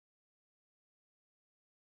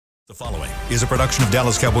The following is a production of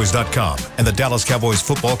DallasCowboys.com and the Dallas Cowboys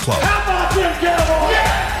Football Club. How about them Cowboys?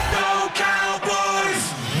 Yeah! Go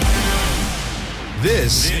Cowboys!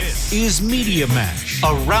 This is Media Mash,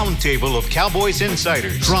 a roundtable of Cowboys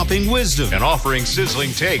insiders dropping wisdom and offering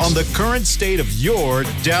sizzling takes on the current state of your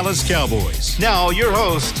Dallas Cowboys. Now, your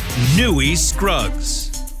host, Newy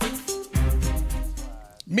Scruggs.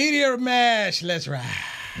 Media Mash, let's ride.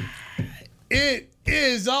 It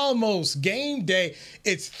is almost game day.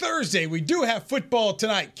 It's Thursday. We do have football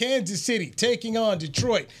tonight. Kansas City taking on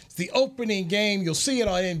Detroit. It's the opening game. You'll see it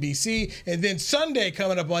on NBC. And then Sunday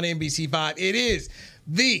coming up on NBC5. It is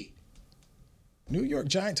the New York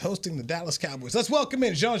Giants hosting the Dallas Cowboys. Let's welcome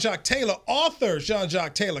in Jean-Jacques Taylor, author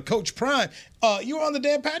Jean-Jacques Taylor, Coach Prime. You were on the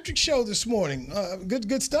Dan Patrick Show this morning.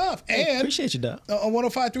 Good stuff. Hey, and appreciate you, Doc. On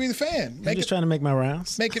 105.3 The Fan. I'm just trying to make my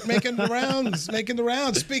rounds. Making the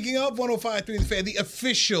rounds. Speaking of 105.3 The Fan, the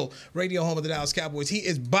official radio home of the Dallas Cowboys, he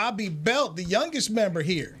is Bobby Belt, the youngest member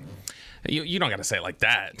here. You don't got to say it like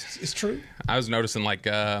that. It's true. I was noticing like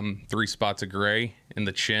 3 spots of gray in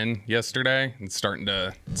the chin yesterday. It's starting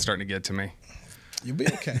to get to me. You'll be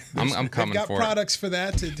okay. I'm coming got for products for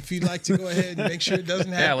that if you'd like to go ahead and make sure it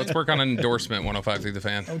doesn't happen. Yeah, let's work on an endorsement, 105.3 The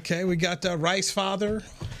Fan. Okay, we got Rice Father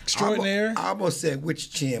extraordinaire. I almost said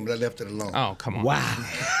which chin, but I left it alone. Oh, come on. Wow.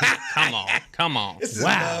 Come on. This is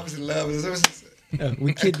Wow. love.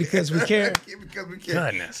 We kid because we care. Because we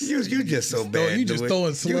care. Goodness. You just so bad. You just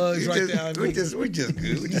throwing slugs right down. We just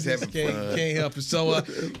good. We just having fun. Can't help it. So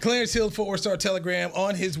Clarence Hill, Fort Worth Star Telegram,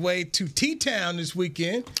 on his way to T-Town this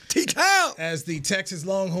weekend. T-Town! As the Texas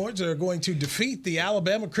Longhorns are going to defeat the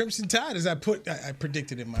Alabama Crimson Tide, as I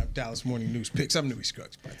predicted in my Dallas Morning News picks. I'm Newy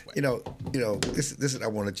Scruggs, by the way. You know. This is I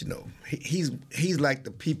want to let you know. He's like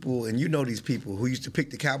the people, and you know these people who used to pick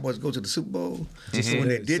the Cowboys to go to the Super Bowl. So when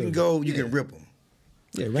they didn't go, you can rip them.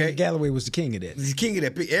 Yeah, Randy Galloway was the king of that. He's the king of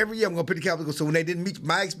that. Every year I'm going to pick the Cowboys. So when they didn't meet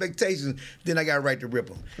my expectations, then I got a right to rip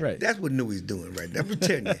them. Right. That's what Newy's doing right now. I'm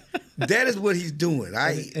telling you. That is what he's doing.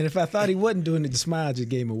 And if I thought he wasn't doing it, the smile just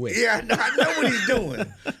gave him away. Yeah, I know what he's doing.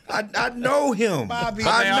 I know him. Bobby,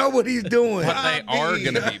 I know what he's doing. But they are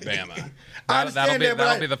going to beat Bama.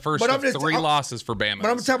 That'll Be the first of 3 losses for Bama.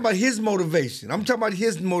 But I'm talking about his motivation.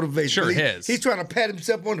 Sure, his. He's trying to pat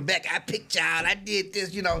himself on the back. I picked y'all. I did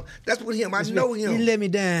this. That's what him. I know him. He let me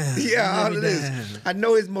down. Yeah, all of this. I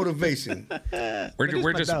know his motivation. We're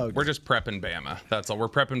just prepping Bama. That's all. We're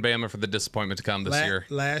prepping Bama for the disappointment to come this year.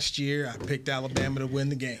 Last year, I picked Alabama to win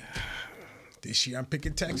the game. This year, I'm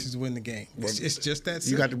picking Texas to win the game. It's just that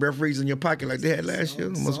simple. You got the referees in your pocket like they had last year?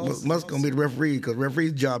 Must going to be the referee because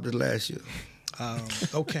referee's job is last year.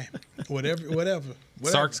 Okay. Whatever.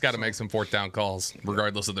 Sark's got to make some 4th down calls,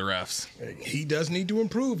 regardless of the refs. He does need to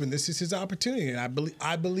improve, and this is his opportunity. And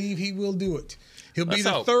I believe he will do it. He'll be Let's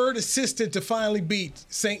the hope. 3rd assistant to finally beat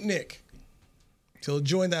St. Nick. He'll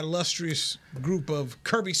join that illustrious group of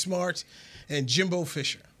Kirby Smart and Jimbo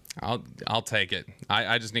Fisher. I'll take it.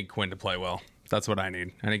 I just need Quinn to play well. That's what I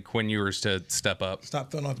need. I need Quinn Ewers to step up. Stop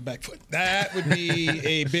throwing off the back foot. That would be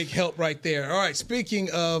a big help right there. All right, speaking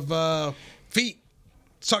of feet,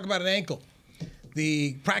 let's talk about an ankle.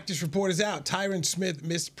 The practice report is out. Tyron Smith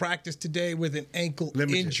missed practice today with an ankle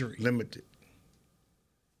injury. Limited.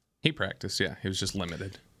 He practiced, yeah. He was just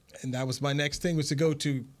limited. And that was my next thing, was to go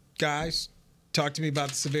to, guys, talk to me about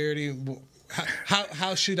the severity.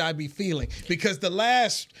 How should I be feeling? Because the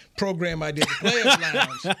last program I did, the Players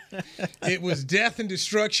Lounge, it was death and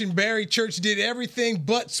destruction. Barry Church did everything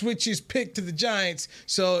but switch his pick to the Giants.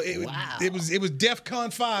 So it was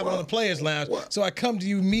DEFCON 5 on the Players Lounge. So I come to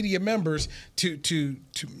you media members to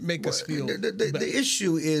make us feel the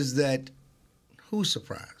issue is that who's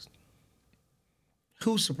surprised?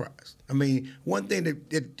 Who's surprised? I mean, one thing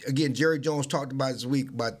that again, Jerry Jones talked about this week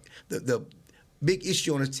about the big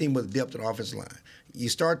issue on his team was depth on the offensive line. You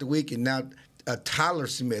start the week, and now Tyler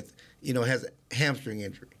Smith, has a hamstring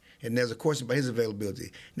injury, and there's a question about his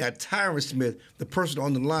availability. Now, Tyron Smith, the person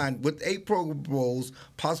on the line with 8 Pro Bowls,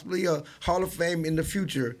 possibly a Hall of Fame in the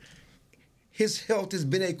future, his health has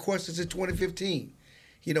been a question since 2015.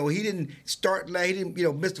 He didn't start. He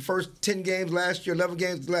didn't, miss the first 10 games last year, 11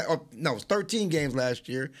 games. It was 13 games last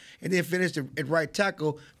year, and then finished at right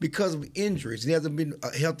tackle because of injuries. He hasn't been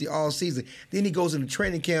healthy all season. Then he goes into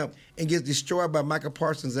training camp and gets destroyed by Micah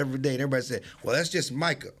Parsons every day. And everybody said, "Well, that's just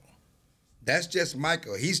Micah. That's just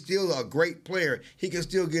Micah. He's still a great player. He can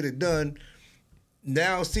still get it done."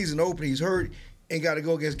 Now, season open, he's hurt and got to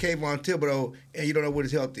go against Kayvon Thibodeau, and you don't know what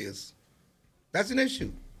his health is. That's an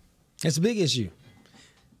issue. It's a big issue.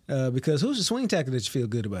 Because who's the swing tackle that you feel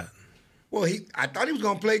good about? Well, I thought he was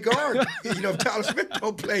going to play guard. If Tyler Smith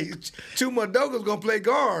don't play, Chuma Ndoga's going to play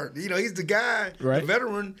guard. He's the guy, the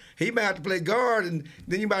veteran. He might have to play guard, and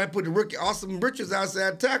then you might have to put the rookie Austin Richards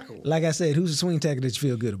outside tackle. Like I said, who's the swing tackle that you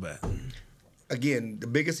feel good about? Again, the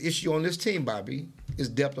biggest issue on this team, Bobby, is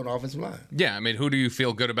depth on the offensive line. Yeah, I mean, who do you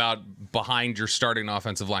feel good about behind your starting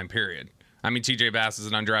offensive line, period? I mean, TJ Bass is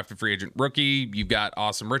an undrafted free agent rookie. You've got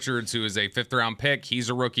Awesome Richards, who is a fifth-round pick. He's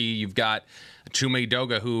a rookie. You've got Chuma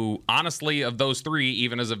Ndoga, who, honestly, of those three,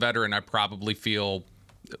 even as a veteran, I probably feel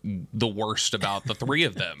the worst about the three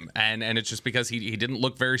of them. And it's just because he didn't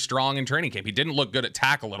look very strong in training camp. He didn't look good at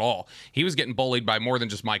tackle at all. He was getting bullied by more than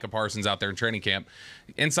just Micah Parsons out there in training camp.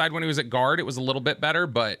 Inside, when he was at guard, it was a little bit better.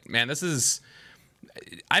 But, man, this is...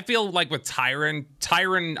 I feel like with Tyron,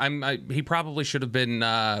 he probably should have been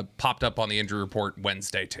popped up on the injury report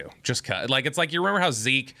Wednesday too. Just it's like, you remember how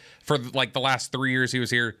Zeke, for like the last 3 years he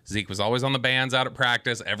was here, Zeke was always on the bands out at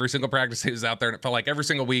practice. Every single practice he was out there, and it felt like every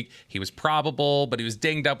single week he was probable, but he was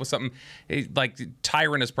dinged up with something. Like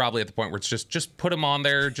Tyron is probably at the point where it's just put him on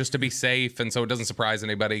there just to be safe, and so it doesn't surprise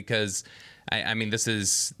anybody because, I mean, this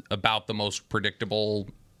is about the most predictable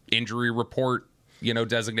injury report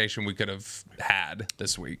designation we could have had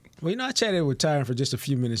this week. Well, I chatted with Tyron for just a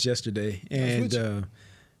few minutes yesterday, and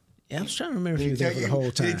I was trying to remember if he was there for the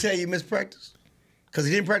whole time. Did he tell you he missed practice? Because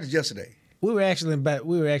he didn't practice yesterday. We were actually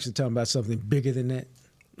talking about something bigger than that,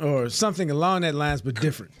 or something along that lines, but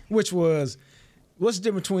different. Which was, what's the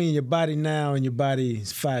difference between your body now and your body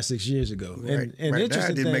 5-6 years ago? Right. And right interesting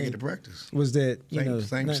now, I didn't make thing it to practice. was that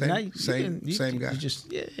Same guy.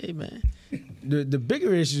 Hey man. The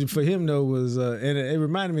bigger issue for him though was, and it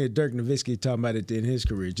reminded me of Dirk Nowitzki talking about it in his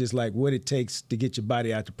career, just like what it takes to get your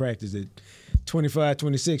body out to practice. At 25,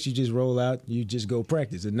 26, you just roll out, you just go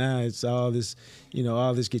practice, and now it's all this,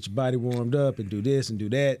 all this get your body warmed up and do this and do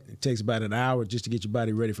that. It takes about an hour just to get your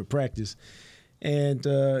body ready for practice, and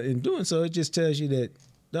in doing so, it just tells you that,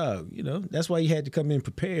 dog, that's why you had to come in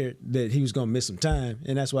prepared that he was gonna miss some time,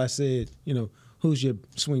 and that's why I said, who's your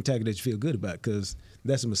swing tackle that you feel good about, because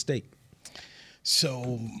that's a mistake.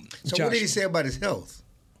 So Josh, what did he say about his health?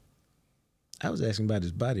 I was asking about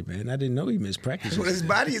his body, man. I didn't know he missed practice. Well, his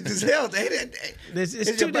body is his health.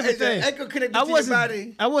 It's two different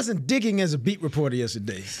things. I wasn't digging as a beat reporter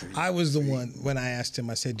yesterday. I was the one, when I asked him,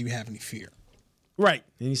 I said, do you have any fear? Right.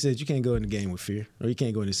 And he said, you can't go in the game with fear, or you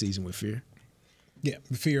can't go in the season with fear. Yeah,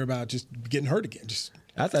 fear about just getting hurt again.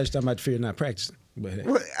 I thought you were talking about fear not practicing. But hey.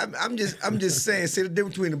 Well, I'm just saying, the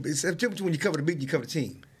difference between when you cover the beat and you cover the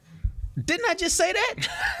team. Didn't I just say that?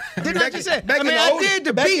 I did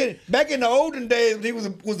the beat. Back in the olden days, he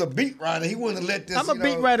was a beat writer. He wouldn't let this. I'm a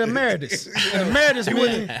beat writer emeritus. Emeritus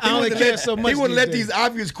means I only care so much. He wouldn't let these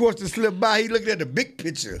obvious questions slip by. He looked at the big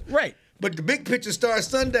picture. Right. But the big picture starts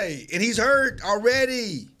Sunday, and he's hurt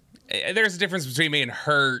already. There's a difference between being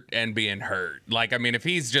hurt and being hurt. Like, I mean, if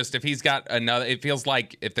he's got another, it feels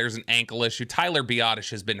like if there's an ankle issue, Tyler Biotish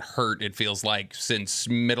has been hurt, it feels like, since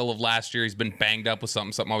middle of last year. He's been banged up with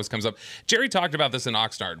something. Something always comes up. Jerry talked about this in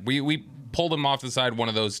Oxnard. We pulled him off the side one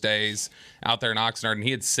of those days out there in Oxnard, and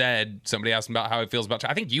he had said, somebody asked him about how he feels about,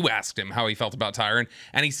 I think you asked him how he felt about Tyron,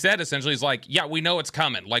 and he said essentially, he's like, yeah, we know it's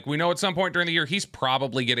coming. Like, we know at some point during the year he's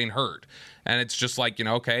probably getting hurt. And it's just like,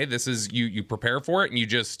 okay, this is, you prepare for it, and you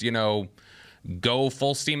just, go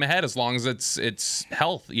full steam ahead as long as it's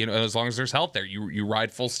health, as long as there's health there. You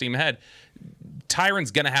ride full steam ahead.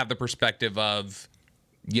 Tyron's going to have the perspective of,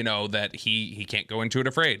 that he can't go into it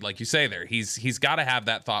afraid, like you say there. He's got to have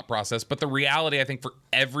that thought process. But the reality, I think, for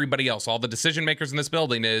everybody else, all the decision makers in this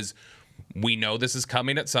building, is we know this is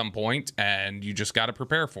coming at some point, and you just got to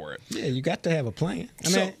prepare for it. Yeah, you got to have a plan.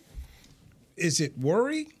 So, is it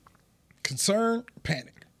worry, concern,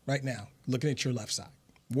 panic right now, looking at your left side?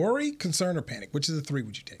 Worry, concern, or panic? Which of the three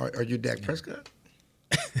would you take? Are you Dak Prescott?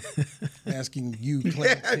 Asking you.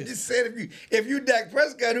 I'm just saying, if you Dak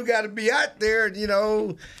Prescott, who got to be out there,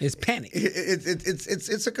 it's panic.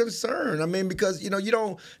 It's a concern. I mean, because you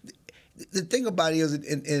don't. The thing about it is,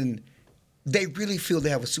 and they really feel they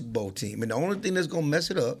have a Super Bowl team, and the only thing that's going to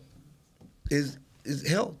mess it up is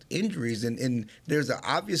health, injuries, and there's an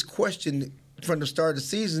obvious question from the start of the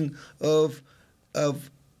season of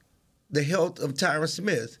the health of Tyron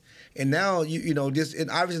Smith. And now, this, and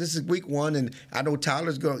obviously this is week one, and I know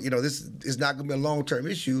Tyler's going, this is not going to be a long-term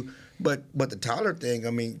issue, but the Tyler thing, the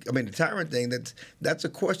Tyron thing, that's a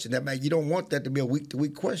question. You don't want that to be a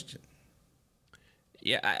week-to-week question.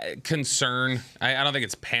 Yeah, concern. I don't think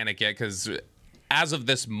it's panic yet, because as of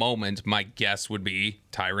this moment, my guess would be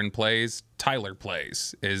Tyron plays, Tyler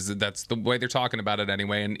plays. That's the way they're talking about it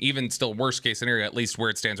anyway. And even still, worst case scenario, at least where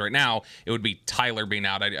it stands right now, it would be Tyler being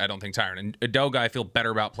out. I don't think Tyron. And Udoga, I feel better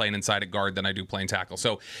about playing inside at guard than I do playing tackle.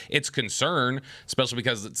 So it's concern, especially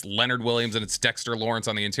because it's Leonard Williams and it's Dexter Lawrence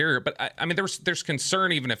on the interior. But I mean, there's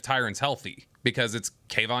concern even if Tyron's healthy, because it's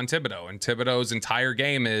Kayvon Thibodeau, and Thibodeau's entire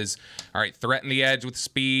game is, all right, threaten the edge with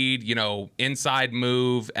speed, inside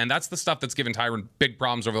move, and that's the stuff that's given Tyron big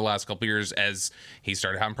problems over the last couple of years as he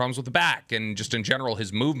started having problems with the back and just in general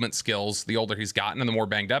his movement skills the older he's gotten and the more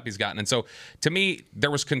banged up he's gotten. And so to me,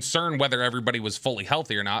 there was concern whether everybody was fully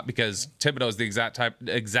healthy or not, because Thibodeau is the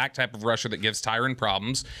exact type of rusher that gives Tyron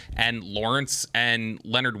problems, and Lawrence and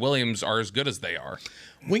Leonard Williams are as good as they are.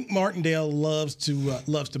 Wink Martindale loves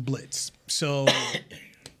to blitz. So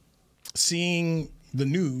seeing the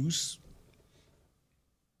news,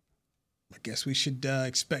 I guess we should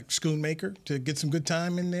expect Schoonmaker to get some good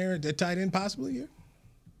time in there at tight end possibly here.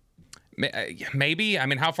 Maybe. I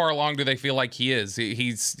mean, how far along do they feel like he is?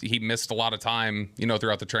 He missed a lot of time,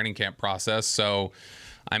 throughout the training camp process. So,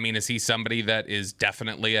 I mean, is he somebody that is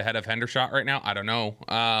definitely ahead of Hendershot right now? I don't know.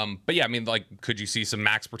 But yeah, I mean, could you see some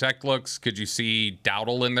max protect looks? Could you see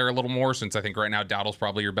Dowdle in there a little more? Since I think right now Dowdle's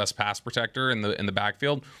probably your best pass protector in the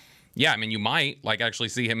backfield. Yeah, I mean, you might actually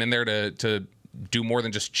see him in there to do more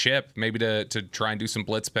than just chip, maybe to try and do some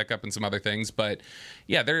blitz pickup and some other things. But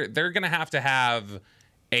yeah, they're going to have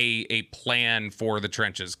a plan for the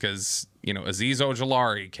trenches, because Azeez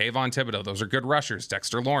Ojulari, Kayvon Thibodeau, those are good rushers.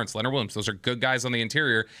 Dexter Lawrence, Leonard Williams, those are good guys on the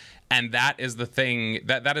interior, and that is the thing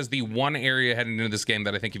that is the one area heading into this game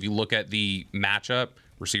that I think if you look at the matchup,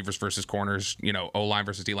 receivers versus corners, O-line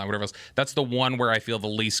versus D-line, whatever else, that's the one where I feel the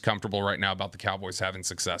least comfortable right now about the Cowboys having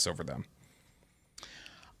success over them.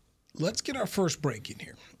 Let's get our first break in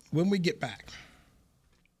here. When we get back,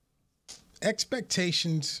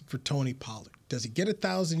 expectations for Tony Pollard. Does he get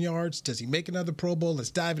 1,000 yards? Does he make another Pro Bowl? Let's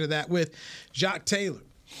dive into that with Jacques Taylor,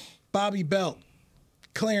 Bobby Belt,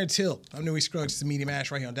 Clarence Hill. I'm Newy Scruggs. It's the Media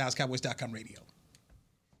Mash right here on DallasCowboys.com radio.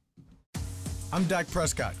 I'm Dak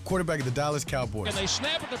Prescott, quarterback of the Dallas Cowboys. And they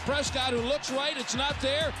snap it to Prescott, who looks right. It's not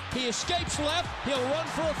there. He escapes left. He'll run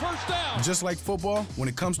for a first down. Just like football, when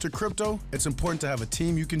it comes to crypto, it's important to have a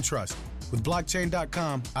team you can trust. With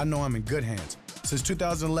blockchain.com, I know I'm in good hands. Since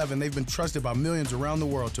 2011, they've been trusted by millions around the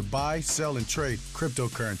world to buy, sell, and trade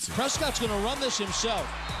cryptocurrency. Prescott's going to run this himself.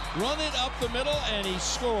 Run it up the middle, and he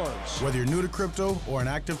scores. Whether you're new to crypto or an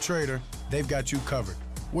active trader, they've got you covered.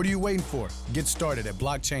 What are you waiting for? Get started at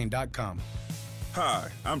blockchain.com. Hi,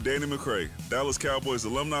 I'm Danny McCray, Dallas Cowboys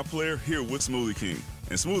alumni player here with Smoothie King.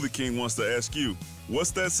 And Smoothie King wants to ask you,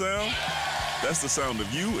 what's that sound? That's the sound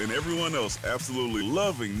of you and everyone else absolutely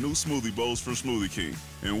loving new smoothie bowls from Smoothie King.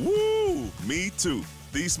 And woo, me too.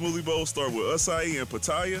 These smoothie bowls start with acai and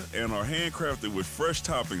pitaya and are handcrafted with fresh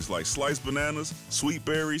toppings like sliced bananas, sweet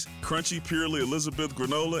berries, crunchy Purely Elizabeth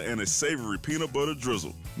granola, and a savory peanut butter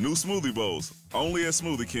drizzle. New smoothie bowls, only at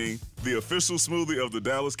Smoothie King, the official smoothie of the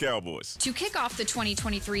Dallas Cowboys. To kick off the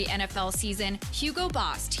 2023 NFL season, Hugo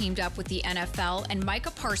Boss teamed up with the NFL and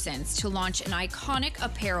Micah Parsons to launch an iconic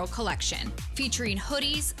apparel collection featuring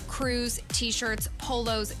hoodies, crews, t-shirts,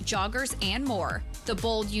 polos, joggers, and more. The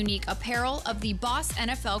bold, unique apparel of the Boss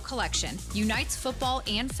NFL collection unites football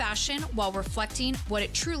and fashion while reflecting what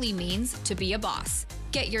it truly means to be a boss.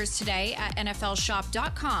 Get yours today at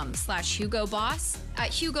nflshop.com/HugoBoss,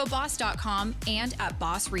 at HugoBoss.com, and at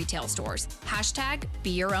Boss retail stores. Hashtag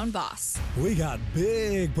be your own boss. We got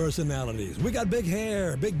big personalities. We got big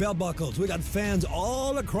hair, big belt buckles. We got fans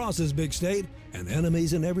all across this big state and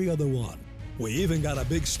enemies in every other one. We even got a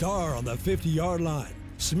big star on the 50-yard line.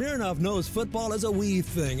 Smirnoff knows football is a we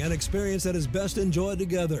thing, an experience that is best enjoyed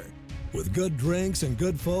together. With good drinks and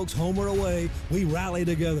good folks home or away, we rally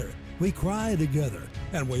together. We cry together,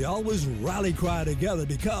 and we always rally cry together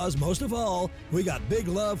because, most of all, we got big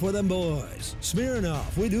love for them boys.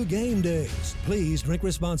 Smirnoff, we do game days. Please drink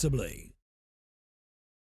responsibly.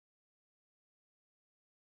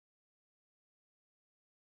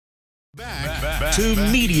 Back to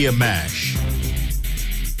Media Mash.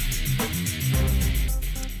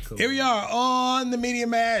 Here we are on the Media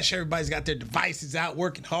Mash. Everybody's got their devices out,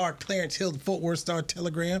 working hard. Clarence Hill, the Fort Worth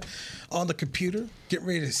Star-Telegram, on the computer, getting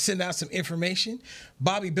ready to send out some information.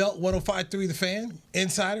 Bobby Belt, 105.3 The Fan,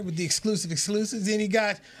 insider with the exclusives. Then you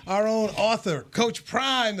got our own author, Coach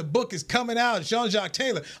Prime. The book is coming out. Jean-Jacques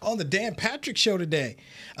Taylor on the Dan Patrick Show today.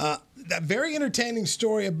 That very entertaining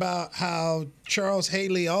story about how Charles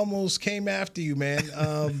Haley almost came after you, man.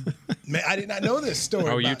 Man, I did not know this story.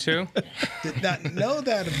 Oh, you too? Did not know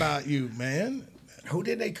that about you, man. Who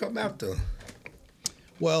did they come after?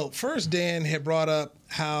 Well, first Dan had brought up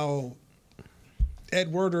how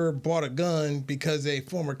Ed Werder bought a gun because a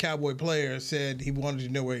former Cowboy player said he wanted to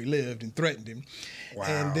know where he lived and threatened him. Wow.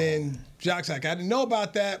 And then Jacques like, I didn't know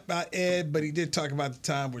about that, about Ed, but he did talk about the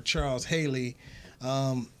time where Charles Haley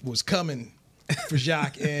was coming for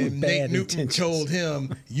Jacques, and Nate Newton told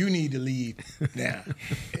him, you need to leave now.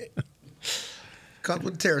 Comes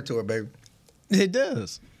with the territory, baby. It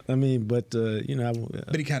does. I mean, but, but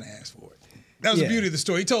he kind of asked for it. That was the beauty of the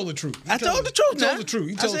story. He told the truth. I told the truth. He told the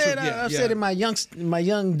truth. I said in my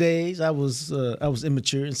young days, I was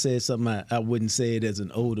immature and said something I wouldn't say it as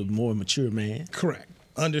an older, more mature man. Correct.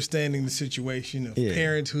 Understanding the situation of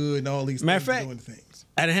parenthood and all these doing things.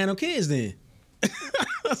 I didn't have no kids then.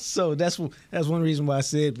 So that's one reason why I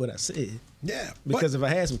said what I said. Yeah. Because if I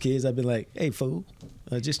had some kids, I'd be like, hey, fool,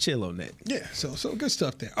 just chill on that. Yeah, so good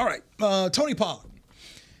stuff there. All right, Tony Pollard.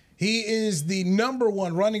 He is the number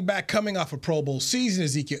one running back coming off a Pro Bowl season.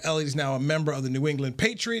 Ezekiel Elliott is now a member of the New England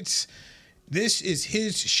Patriots. This is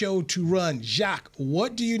his show to run. Jacques,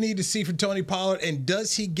 what do you need to see from Tony Pollard, and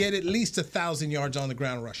does he get at least 1,000 yards on the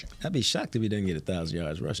ground rushing? I'd be shocked if he doesn't get 1,000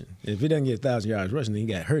 yards rushing. If he doesn't get 1,000 yards rushing, then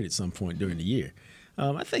he got hurt at some point during the year.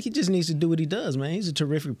 I think he just needs to do what he does, man. He's a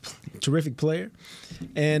terrific player.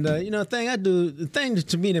 And, the thing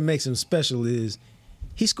to me that makes him special is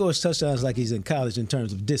he scores touchdowns like he's in college in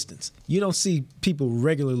terms of distance. You don't see people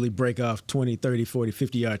regularly break off 20, 30, 40,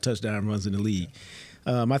 50-yard touchdown runs in the league.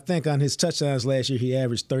 I think on his touchdowns last year, he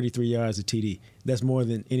averaged 33 yards a TD. That's more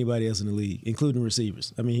than anybody else in the league, including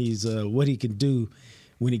receivers. I mean, he's what he can do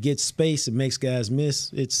when he gets space and makes guys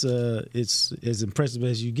miss. It's as impressive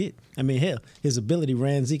as you get. I mean, hell, his ability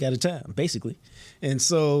ran Zeke out of time, basically. And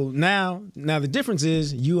so now the difference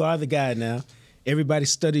is you are the guy now. Everybody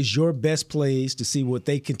studies your best plays to see what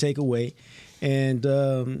they can take away, and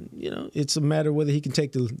it's a matter of whether he can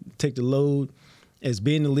take the load as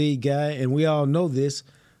being the lead guy. And we all know this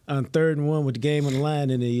on 3rd and 1 with the game on the line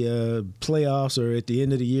in the playoffs or at the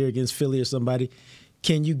end of the year against Philly or somebody.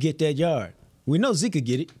 Can you get that yard? We know Zeke could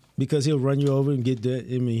get it because he'll run you over and get that.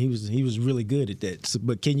 I mean, he was really good at that. So,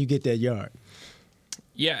 but can you get that yard?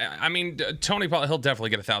 Yeah, I mean, Tony Pollard, he'll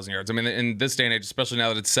definitely get 1,000 yards. I mean, in this day and age, especially now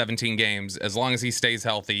that it's 17 games, as long as he stays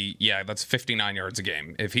healthy, yeah, that's 59 yards a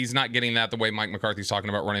game. If he's not getting that the way Mike McCarthy's talking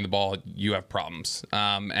about running the ball, you have problems.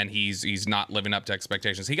 And he's not living up to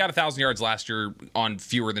expectations. He got 1,000 yards last year on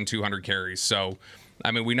fewer than 200 carries. So, I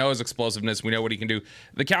mean, we know his explosiveness. We know what he can do.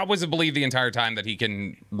 The Cowboys have believed the entire time that he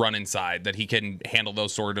can run inside, that he can handle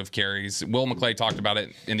those sort of carries. Will McClay talked about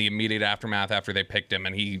it in the immediate aftermath after they picked him.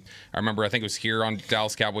 And I remember, I think it was here on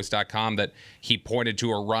DallasCowboys.com that he pointed to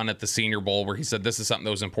a run at the Senior Bowl where he said, this is something that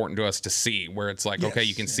was important to us to see, where it's like, okay,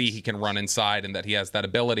 you can see he can run inside and that he has that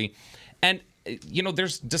ability. And,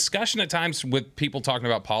 there's discussion at times with people talking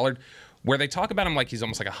about Pollard where they talk about him like he's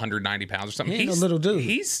almost like 190 pounds or something. He's a little dude.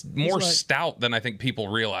 He's more stout than I think people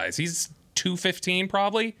realize. He's 215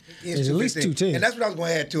 probably. He's at least 210. And that's what I was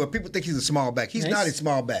going to add to it. People think he's a small back. He's not a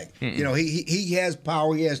small back. He has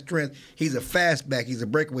power. He has strength. He's a fast back. He's a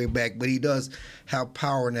breakaway back, but he does have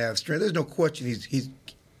power and have strength. There's no question he's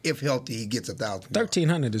if healthy, he gets 1,000.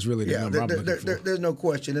 1,300 is really the number I'm looking for. There's no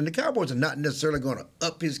question. And the Cowboys are not necessarily going to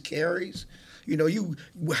up his carries.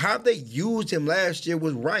 How they used him last year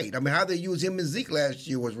was right. I mean, how they used him and Zeke last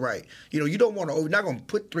year was right. You don't want to. You're not going to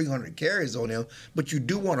put 300 carries on him, but you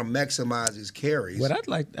do want to maximize his carries. But I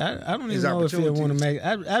don't even know if you want to make.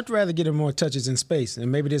 I'd rather get him more touches in space,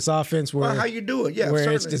 and maybe this offense where how you do it, yeah, where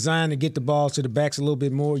certainly. It's designed to get the ball to the backs a little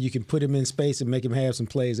bit more. You can put him in space and make him have some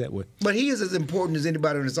plays that way. But he is as important as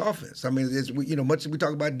anybody in this offense. I mean, much as we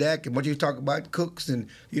talk about Dak and much as we talk about Cooks and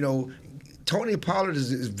Tony Pollard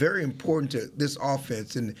is very important to this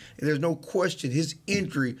offense, and there's no question his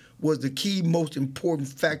injury was the key, most important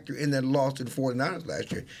factor in that loss to the 49ers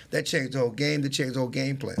last year. That changed the whole game. That changed the whole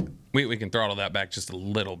game plan. We can throttle that back just a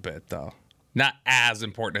little bit, though. Not as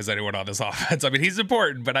important as anyone on this offense. I mean, he's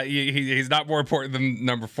important, but he's not more important than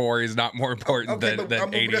number 4. He's not more important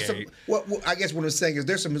than 88. I guess what I'm saying is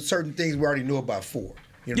there's some certain things we already know about 4.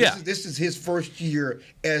 This is his first year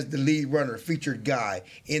as the lead runner, featured guy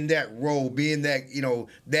in that role, being that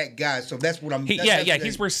that guy. So that's what I'm.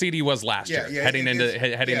 He's where CD was last year, heading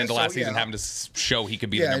into last season, having to show he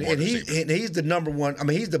could be the number 1 receiver. And he's the number 1. I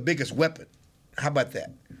mean, he's the biggest weapon. How about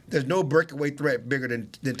that? There's no breakaway threat bigger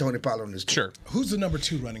than Tony Pollard on this team. Sure. Who's the number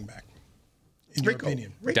 2 running back? In your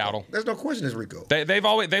opinion, Dowdle. There's no question it's Rico.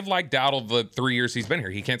 They've liked Dowdle the 3 years he's been here.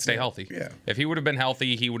 He can't stay healthy. Yeah. If he would have been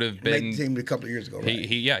healthy, he would have been. Made the team a couple of years ago. Right?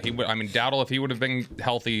 He would. I mean, Dowdle, if he would have been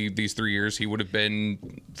healthy these 3 years, he would have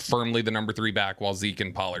been firmly the number 3 back while Zeke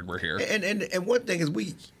and Pollard were here. And one thing is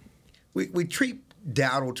we treat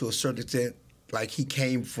Dowdle to a certain extent like he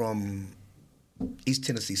came from East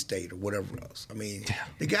Tennessee State or whatever else. I mean,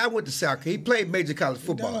 the guy went to South Carolina. He played major college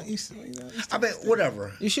football. I mean,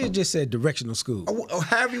 whatever. You should have just said directional school. Or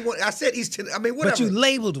however you want. I said East Tennessee. I mean, whatever. But you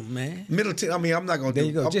labeled him, man. Middle Tennessee. I mean, I'm not going to do.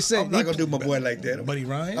 There you go. Just say I'm not going to do my boy like that. Buddy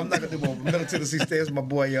Ryan? I'm not going to do my Middle Tennessee State. It's my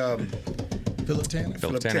boy Philip Tanner.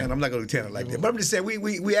 Philip Tanner. I'm not going to do Tanner like that. But I'm just saying,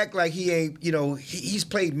 we act like he ain't, you know, he's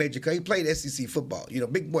played major. He played SEC football, you know,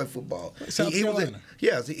 big boy football. South Carolina. He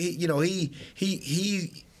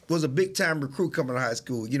was a big time recruit coming to high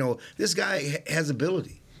school. You know, this guy has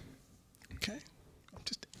ability. Okay. I'm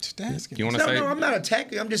just asking. You want to say? No, I'm not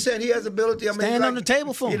attacking. I'm just saying he has ability. I mean, Stand on the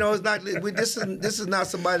table for him. You know, it's not. This is not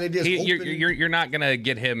somebody that just. You're not gonna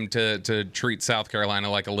get him to treat South Carolina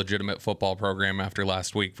like a legitimate football program after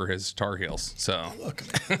last week for his Tar Heels. So Look,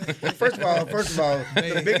 first of all,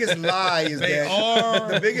 the biggest lie is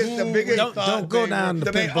the biggest. Don't go down the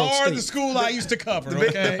They Pembroke are State. the school I used to cover. The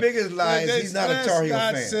Okay? biggest lie is he's not a Tar Heel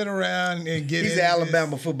Let's not fan. sit around and get. He's into an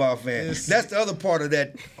Alabama football fan. this- That's the other part of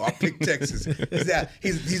that. I picked Texas. Is that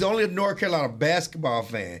he's only a North Carolina basketball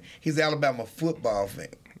fan. He's an Alabama football fan.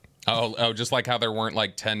 Oh, just like how there weren't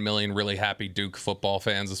like 10 million really happy Duke football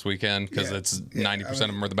fans this weekend because it's 90% of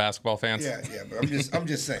them are the basketball fans. Yeah, but I'm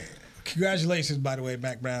just saying. Congratulations, by the way,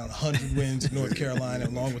 Mac Brown. 100 wins in North Carolina,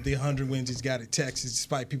 along with the 100 wins he's got at Texas,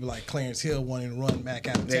 despite people like Clarence Hill wanting to run Mac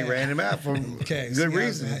out of They town. ran him out for good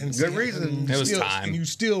reason. Good reason. It was time. And you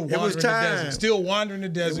still It was wandering the time. desert. Still wandering the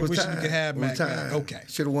desert, wishing you could have It was Mac time. back. Okay.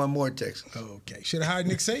 Should have won more at Texas. Okay. Should have hired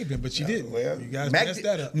Nick Saban, but you didn't. Well, You guys Mac, messed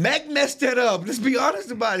that up. Mac messed that up. Let's be honest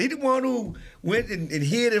about it. He the one who went and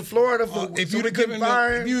hid in Florida for. If so you'd they have couldn't given fire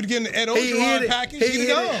the, him. if you'd given the Ed He Ogeron hid package, he'd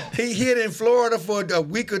have gone. He hid in Florida for a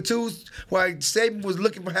week or two while Saban was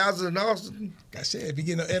looking for houses in Austin. I said, if you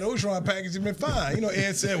get an Ed Ogeron package, it'd been fine. You know,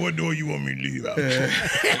 Ed said, "What door you want me to leave out?"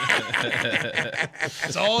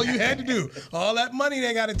 That's all you had to do. All that money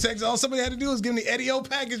they got in Texas, all somebody had to do was give him the Eddie O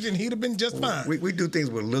package, and he'd have been just fine. We do things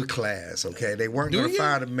with a little class, okay? They weren't going to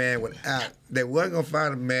fire the man without. They weren't going to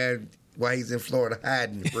fire the man while he's in Florida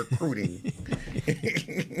hiding, recruiting.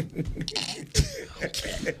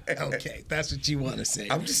 Okay, that's what you want to say.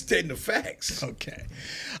 I'm just stating the facts. Okay.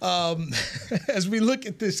 As we look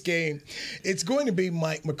at this game, it's going to be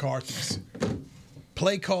Mike McCarthy's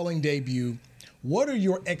play calling debut. What are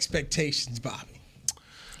your expectations, Bobby?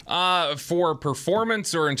 For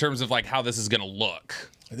performance or in terms of like how this is going to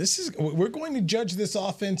look? We're going to judge this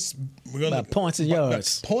offense. We're going By points and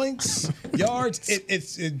yards. Points, yards.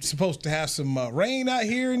 It's supposed to have some rain out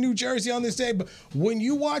here in New Jersey on this day. But when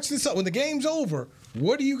you watch this, when the game's over,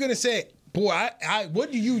 what are you going to say? Boy,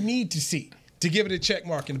 what do you need to see to give it a check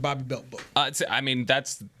mark in the Bobby Belt book? I mean,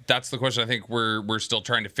 that's the question I think we're still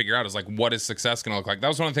trying to figure out is like, what is success going to look like? That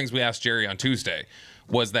was one of the things we asked Jerry on Tuesday,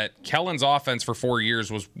 was that Kellen's offense for 4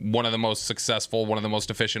 years was one of the most successful, one of the most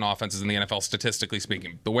efficient offenses in the NFL, statistically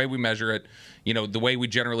speaking. The way we measure it, you know, the way we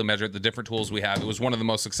generally measure it, the different tools we have, it was one of the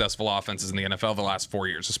most successful offenses in the NFL the last 4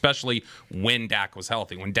 years, especially when Dak was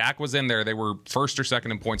healthy. When Dak was in there, they were first or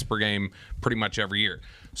second in points per game pretty much every year.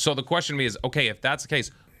 So the question to me is, okay, if that's the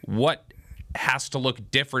case, what has to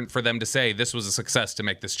look different for them to say this was a success to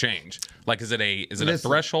make this change? Like, is it a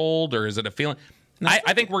threshold or is it a feeling?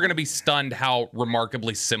 I think we're going to be stunned how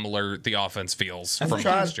remarkably similar the offense feels from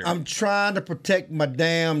last year. I'm trying to protect my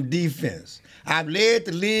damn defense. I've led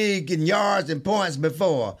the league in yards and points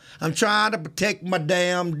before. I'm trying to protect my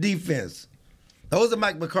damn defense. Those are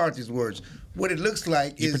Mike McCarthy's words. What it looks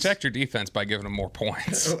like is... You protect your defense by giving them more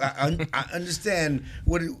points. I understand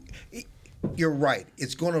what you're right.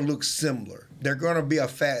 It's going to look similar. They're going to be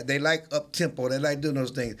they like up-tempo. They like doing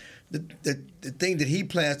those things. The thing that he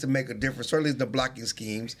plans to make a difference, certainly is the blocking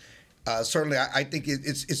schemes. Certainly, I think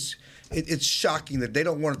it's shocking that they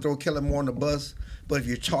don't want to throw Kellen Moore on the bus. But if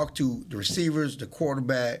you talk to the receivers, the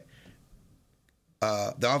quarterback,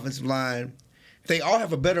 the offensive line, they all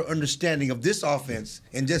have a better understanding of this offense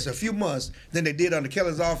in just a few months than they did under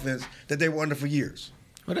Kellen's offense that they were under for years.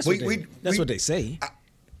 Well, that's what they say.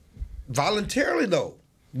 Voluntarily, though.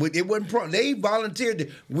 It wasn't. They volunteered.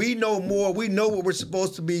 We know more. We know what we're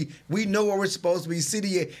supposed to be. We know where we're supposed to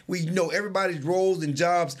be. We know everybody's roles and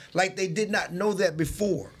jobs like they did not know that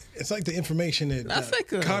before. It's like the information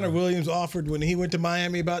that Connor Williams offered when he went to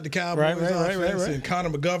Miami about the Cowboys offense, and Connor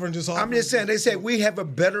McGovern just offered. I'm just saying, they said we have a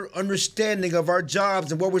better understanding of our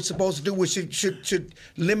jobs and what we're supposed to do, which should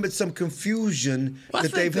limit some confusion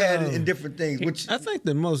that they've had in different things. Which I think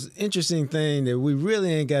the most interesting thing that we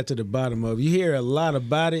really ain't got to the bottom of, you hear a lot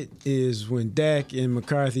about it, is when Dak and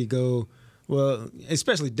McCarthy go, well,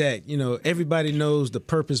 especially Dak, you know, everybody knows the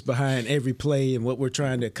purpose behind every play and what we're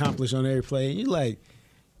trying to accomplish on every play. And you're like,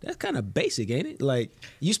 That's kind of basic, ain't it? Like,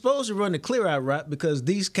 you're supposed to run the clear out route because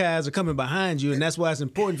these guys are coming behind you, and that's why it's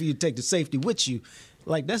important for you to take the safety with you.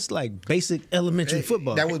 Like, that's like basic elementary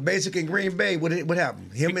football. That was basic in Green Bay. What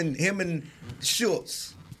happened? Him and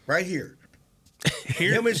Schultz right here.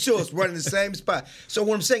 Him and Schultz running the same spot. So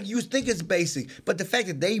what I'm saying, you think it's basic, but the fact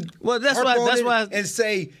that they and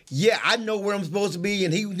say, yeah, I know where I'm supposed to be,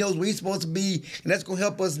 and he knows where he's supposed to be, and that's going to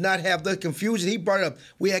help us not have the confusion. He brought up,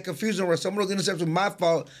 we had confusion where some of those interceptions were my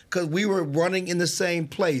fault because we were running in the same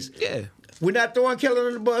place. Yeah. We're not throwing Keller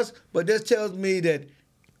on the bus, but this tells me that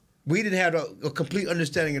we didn't have a complete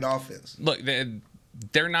understanding of the offense. Look,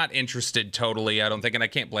 they're not interested totally, I don't think, and I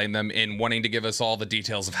can't blame them in wanting to give us all the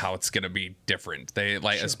details of how it's going to be different. They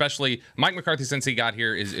especially Mike McCarthy, since he got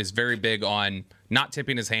here, is very big on not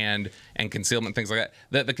tipping his hand and concealment, things like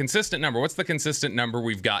that. The consistent number, what's the consistent number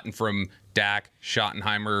we've gotten from Dak,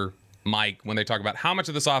 Schottenheimer, Mike, when they talk about how much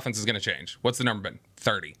of this offense is going to change? What's the number been?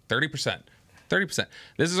 30%. 30%.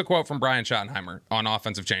 This is a quote from Brian Schottenheimer on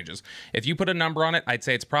offensive changes. If you put a number on it, I'd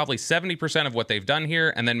say it's probably 70% of what they've done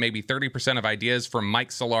here, and then maybe 30% of ideas from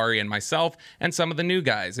Mike Solari and myself and some of the new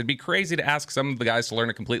guys. It'd be crazy to ask some of the guys to learn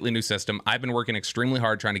a completely new system. I've been working extremely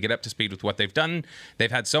hard trying to get up to speed with what they've done. They've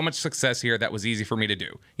had so much success here that was easy for me to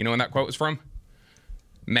do. You know when that quote was from?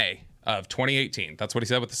 May of 2018. That's what he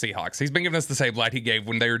said with the Seahawks. He's been giving us the same light he gave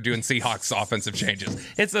when they were doing Seahawks offensive changes.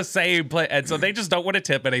 It's the same play, and so they just don't want to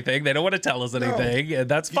tip anything. They don't want to tell us anything, and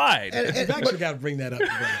that's fine. You've actually got to bring that up.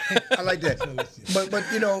 I like that.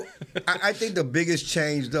 But you know, I think the biggest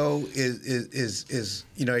change though is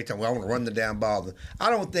you know, they talk, well, I want to run the damn ball. I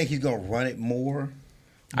don't think he's going to run it more.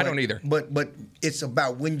 I don't either. But it's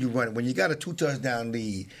about when you run it. When you got a 2-touchdown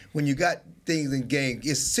lead, when you got things in game,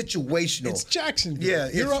 it's situational. It's Jacksonville. Yeah,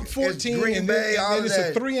 you're up 14. Green Bay, and it's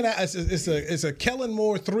a 3 and out. It's a Kellen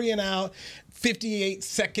Moore 3 and out,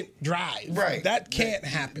 58-second drive. Right. That can't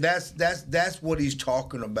happen. That's what he's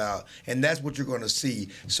talking about, and that's what you're going to see.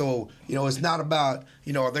 So you know, it's not about,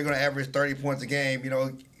 you know, are they going to average 30 points a game? You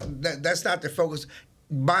know, that's not their focus.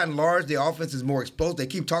 By and large, the offense is more explosive. They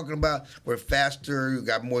keep talking about we're faster, we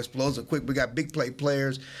got more explosive, quick. We got big play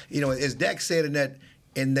players. You know, as Dak said in that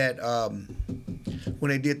when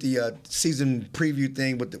they did the season preview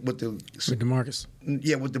thing with DeMarcus.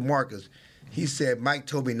 Yeah, with DeMarcus, he said Mike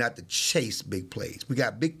told me not to chase big plays. We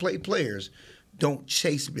got big play players. Don't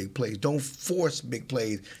chase big plays. Don't force big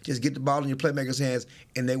plays. Just get the ball in your playmakers' hands,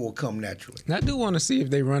 and they will come naturally. And I do want to see if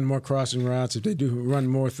they run more crossing routes, if they do run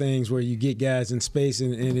more things where you get guys in space,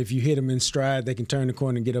 and if you hit them in stride, they can turn the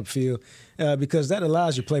corner and get upfield, because that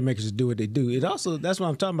allows your playmakers to do what they do. It also, that's what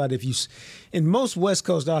I'm talking about. If you, in most West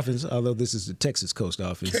Coast offense, although this is the Texas Coast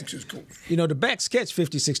offense, you know, the backs catch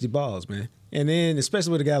 50, 60 balls, man. And then,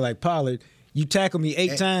 especially with a guy like Pollard, you tackle me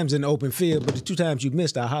 8 times in the open field, but the 2 times you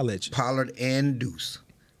missed, I'll holler at you. Pollard and Deuce.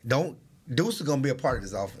 Deuce is going to be a part of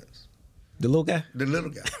this offense. The little guy? The little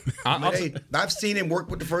guy. I've seen him work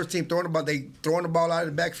with the first team, throwing the ball out of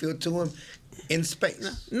the backfield to him in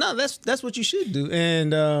space. No, that's what you should do.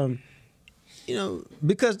 And, you know,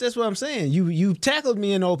 because that's what I'm saying. You tackled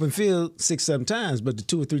me in the open field 6, 7 times, but the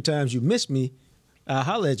 2 or 3 times you missed me, I'll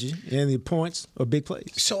holler at you, and the points are big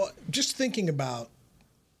plays. So just thinking about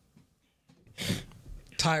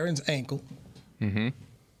Tyron's ankle,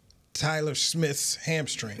 Tyler Smith's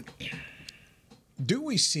hamstring. Do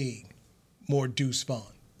we see more Deuce Vaughn?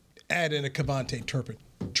 Add in a Kevontae Turpin,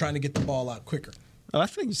 trying to get the ball out quicker. Oh, I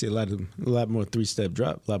think you see a lot more 3-step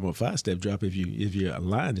drop, a lot more 5-step drop if your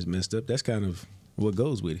line is messed up. That's kind of what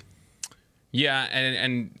goes with it. Yeah,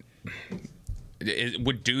 and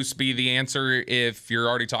would Deuce be the answer if you're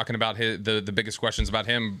already talking about the biggest questions about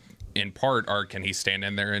him? In part, are can he stand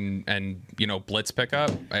in there and you know, blitz pickup?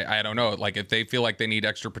 I don't know. Like, if they feel like they need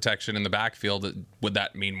extra protection in the backfield, would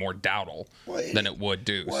that mean more Dowdle than it would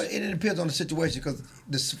Deuce? Well, it depends on the situation, because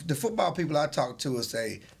the football people I talk to will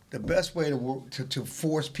say the best way to work to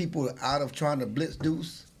force people out of trying to blitz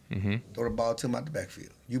Deuce, throw the ball to him out the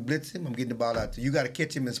backfield. You blitz him, I'm getting the ball out to you. You got to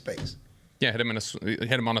catch him in space. Yeah, hit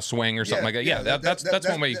him on a swing or something like that. Yeah, that's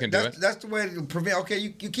one way you can do it. That's the way to prevent. Okay, you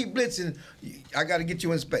keep blitzing. I got to get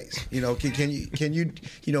you in space. You know,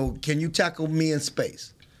 can you tackle me in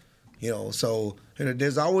space? You know, so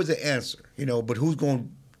there's always an answer. You know, but who's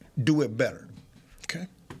going to do it better? Okay.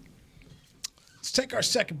 Let's take our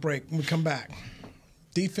second break. When we come back,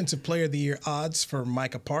 Defensive Player of the Year odds for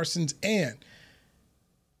Micah Parsons, and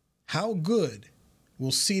how good will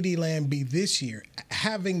CeeDee Lamb be this year,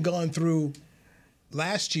 having gone through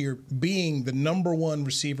last year being the #1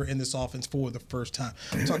 receiver in this offense for the first time?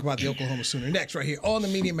 We'll talk about the Oklahoma Sooner next, right here on the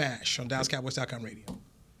Media Mash on DallasCowboys.com radio.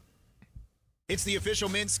 It's the official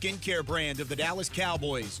men's skincare brand of the Dallas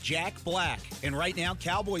Cowboys, Jack Black. And right now,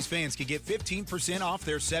 Cowboys fans can get 15% off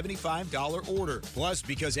their $75 order. Plus,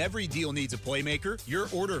 because every deal needs a playmaker, your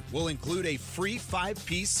order will include a free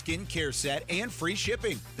 5-piece skincare set and free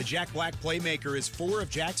shipping. The Jack Black Playmaker is 4 of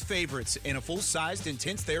Jack's favorites and a full-sized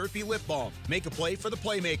intense therapy lip balm. Make a play for the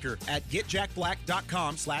Playmaker at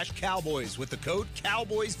getjackblack.com/Cowboys with the code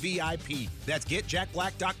CowboysVIP. That's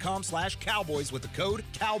getjackblack.com/Cowboys with the code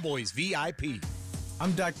CowboysVIP.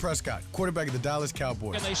 I'm Dak Prescott, quarterback of the Dallas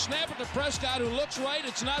Cowboys. And they snap it to Prescott, who looks right.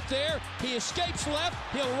 It's not there. He escapes left.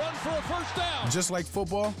 He'll run for a first down. Just like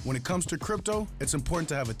football, when it comes to crypto, it's important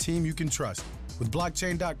to have a team you can trust. With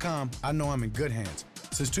blockchain.com, I know I'm in good hands.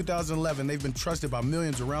 Since 2011, they've been trusted by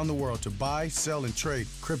millions around the world to buy, sell, and trade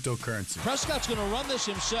cryptocurrency. Prescott's going to run this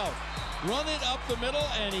himself. Run it up the middle,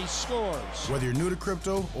 and he scores. Whether you're new to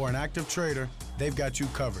crypto or an active trader, they've got you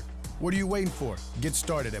covered. What are you waiting for? Get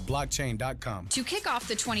started at blockchain.com. To kick off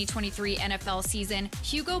the 2023 NFL season,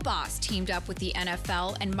 Hugo Boss teamed up with the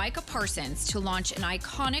NFL and Micah Parsons to launch an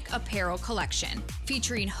iconic apparel collection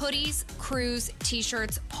featuring hoodies, crews,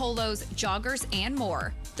 t-shirts, polos, joggers, and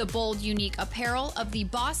more. The bold, unique apparel of the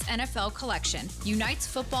Boss NFL collection unites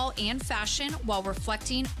football and fashion while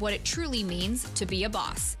reflecting what it truly means to be a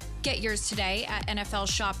boss. Get yours today at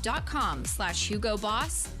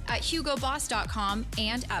nflshop.com/HugoBoss, at HugoBoss.com,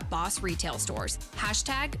 and at Boss retail stores.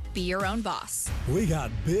 Hashtag be your own boss. We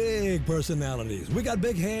got big personalities. We got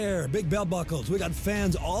big hair, big belt buckles. We got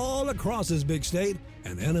fans all across this big state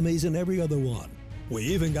and enemies in every other one. We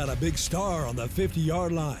even got a big star on the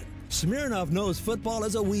 50-yard line. Smirnoff knows football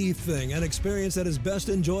is a we thing, an experience that is best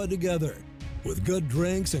enjoyed together. With good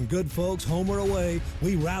drinks and good folks home or away,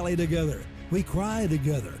 we rally together. We cry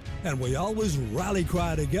together, and we always rally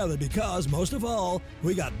cry together because, most of all,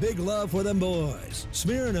 we got big love for them boys.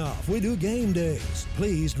 Smirnoff, we do game days.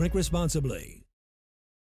 Please drink responsibly.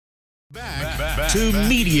 Back to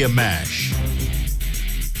Media Mash.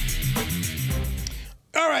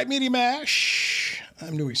 All right, Media Mash.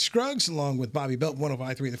 I'm Newey Scruggs, along with Bobby Belt,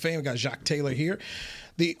 105.3 The Fan. We got Jacques Taylor here.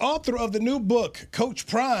 The author of the new book, Coach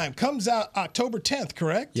Prime, comes out October 10th,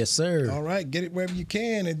 correct? Yes, sir. All right, get it wherever you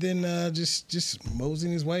can, and then just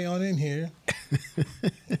moseying his way on in here.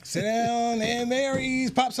 Sit down, and there he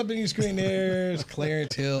pops up on your screen. There's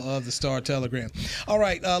Clarence Hill of the Star Telegram. All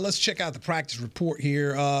right, let's check out the practice report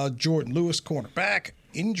here. Jordan Lewis, cornerback.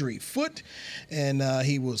 Injury foot, and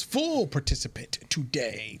he was full participant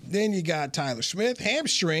today. Then you got Tyler Smith,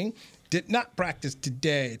 hamstring, did not practice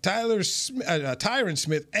today. Tyron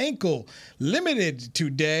Smith, ankle, limited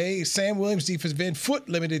today. Sam Williams, defensive end, foot,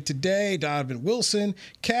 limited today. Donovan Wilson,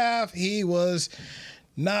 calf, he was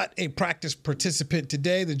not a practice participant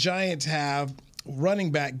today. The Giants have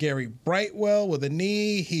running back Gary Brightwell with a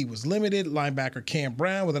knee. He was limited. Linebacker Cam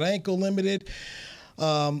Brown with an ankle, limited.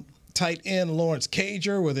 Tight end Lawrence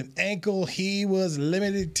Cager with an ankle. He was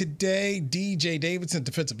limited today. DJ Davidson,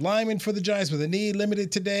 defensive lineman for the Giants with a knee, limited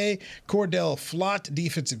today. Cordell Flott,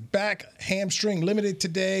 defensive back, hamstring, limited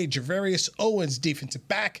today. Javarius Owens, defensive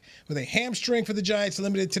back with a hamstring for the Giants,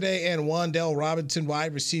 limited today. And Wan'Dale Robinson,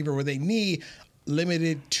 wide receiver with a knee,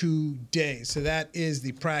 limited today. So that is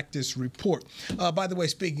the practice report. By the way,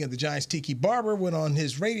 speaking of the Giants, Tiki Barber went on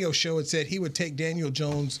his radio show and said he would take Daniel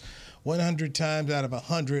Jones 100 times out of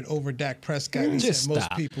 100 over Dak Prescott. He said most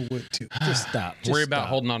people would too. Just stop. Worry about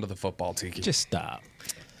holding on to the football, Tiki. Just stop.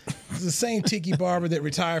 It's the same Tiki Barber that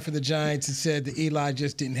retired for the Giants and said that Eli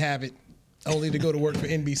just didn't have it, only to go to work for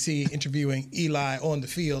NBC interviewing Eli on the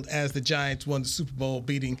field as the Giants won the Super Bowl,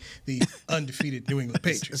 beating the undefeated New England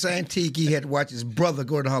Patriots. Same Tiki had to watch his brother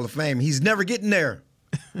go to the Hall of Fame. He's never getting there.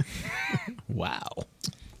 Wow.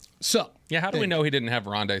 So, yeah, how do we know he didn't have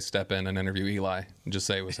Rondé step in and interview Eli and just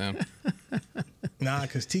say it was him? Nah,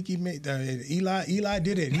 because Tiki made Eli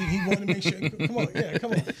did it. He wanted to make sure. Come on, yeah,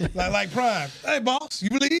 come on. Like Prime. Hey, boss,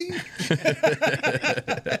 you believe?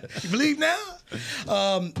 You believe now?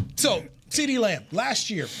 So, CeeDee Lamb,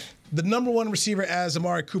 last year, the number one receiver as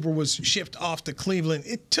Amari Cooper was shipped off to Cleveland.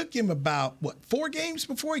 It took him about, 4 games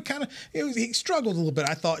before he struggled a little bit,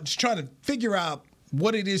 I thought, just trying to figure out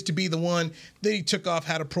what it is to be the one that he took off,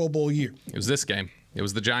 had a Pro Bowl year. It was this game. It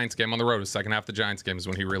was the Giants game on the road. The second half of the Giants game is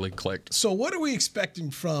when he really clicked. So what are we expecting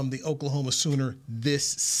from the Oklahoma Sooner this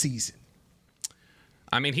season?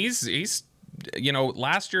 I mean, he's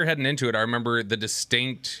last year heading into it, I remember the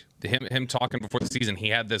distinct him talking before the season. He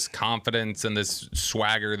had this confidence and this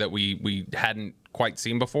swagger that we hadn't quite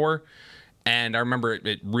seen before. And I remember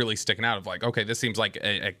it really sticking out of like, okay, this seems like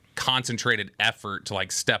a concentrated effort to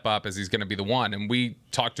like step up as he's going to be the one. And we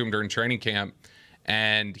talked to him during training camp,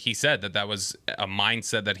 And he said that was a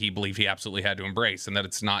mindset that he believed he absolutely had to embrace, and that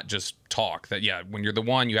it's not just talk. That, yeah, when you're the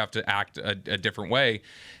one, you have to act a different way.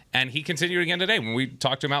 And he continued again today. When we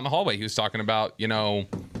talked to him out in the hallway, he was talking about,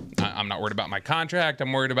 I'm not worried about my contract.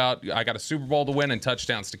 I'm worried about I got a Super Bowl to win and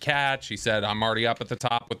touchdowns to catch. He said, I'm already up at the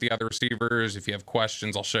top with the other receivers. If you have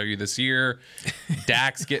questions, I'll show you this year.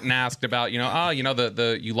 Dak's getting asked about,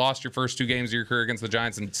 you lost your first 2 games of your career against the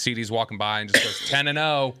Giants, and CeeDee's walking by and just goes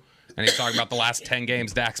 10-0. And he's talking about the last 10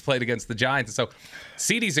 games Dak's played against the Giants. And so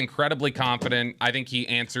CeeDee's incredibly confident. I think he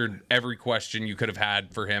answered every question you could have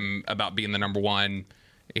had for him about being the number one.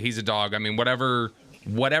 He's a dog. I mean, whatever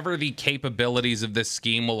the capabilities of this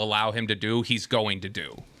scheme will allow him to do, he's going to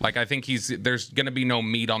do. Like, I think there's going to be no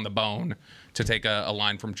meat on the bone, to take a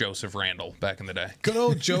line from Joseph Randall back in the day. Good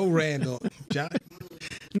old Joe Randall. John?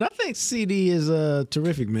 I think CD is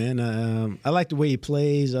terrific, man. I like the way he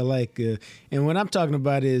plays. I like, and what I'm talking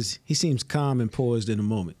about is he seems calm and poised in the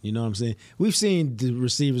moment. You know what I'm saying? We've seen the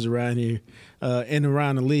receivers around here and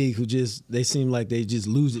around the league who they seem like they just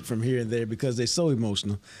lose it from here and there because they're so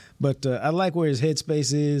emotional. But I like where his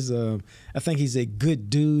headspace is. I think he's a good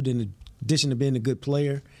dude in addition to being a good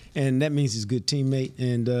player. And that means he's a good teammate,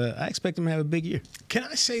 and I expect him to have a big year. Can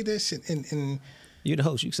I say this? And you're the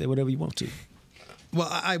host. You can say whatever you want to. Well,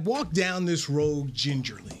 I walk down this road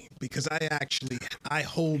gingerly because I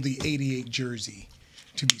hold the 88 jersey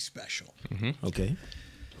to be special. Mm-hmm. Okay.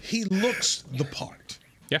 He looks the part.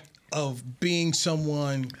 Yeah. Of being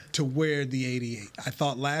someone to wear the 88. I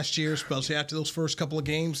thought last year, especially after those first couple of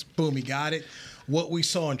games, boom, he got it. What we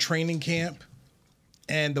saw in training camp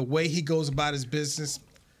and the way he goes about his business,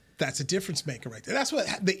 that's a difference maker right there. That's what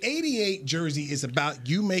the 88 jersey is about,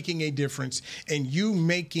 you making a difference and you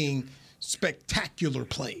making spectacular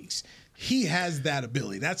plays. He has that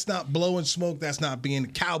ability. That's not blowing smoke. That's not being a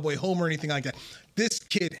cowboy homer or anything like that. This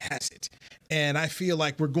kid has it. And I feel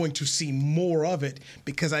like we're going to see more of it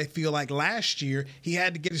because I feel like last year he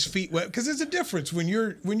had to get his feet wet because there's a difference when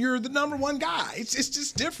you're the number one guy. It's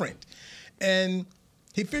just different. And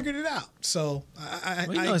he figured it out. So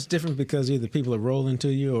it's different because either people are rolling to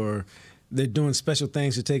you or they're doing special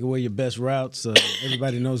things to take away your best routes.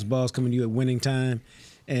 Everybody knows the ball's coming to you at winning time.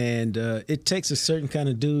 And it takes a certain kind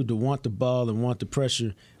of dude to want the ball and want the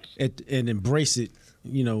pressure and embrace it,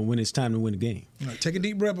 when it's time to win the game. Right, take a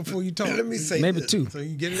deep breath before you talk. Let me say maybe this. 2. So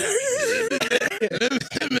you get it out.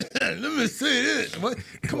 Let me say this. What?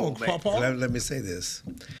 Come on, Papa. Let me say this.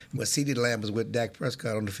 When CeeDee Lamb was with Dak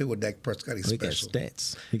Prescott on the field with Dak Prescott, he's special. He got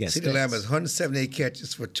stats. CeeDee Lamb has 178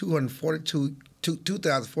 catches for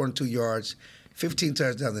 2,402 yards, 15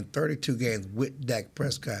 touchdowns in 32 games with Dak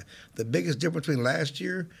Prescott. The biggest difference between last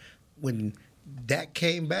year, when Dak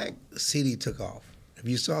came back, CeeDee took off. If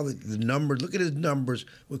you saw the numbers, look at his numbers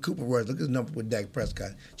with Cooper Rush, look at his numbers with Dak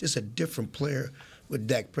Prescott. Just a different player with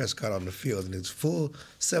Dak Prescott on the field. And his full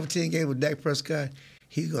 17 games with Dak Prescott,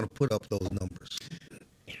 he's going to put up those numbers.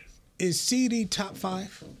 Is CD top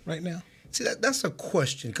 5 right now? See, that's a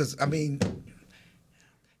question because,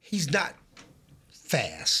 he's not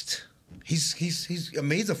fast. He's a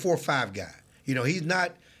 4.5 guy. He's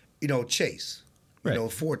not, Chase, right.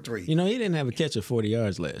 4.3. He didn't have a catch of 40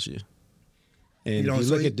 yards last year. And if you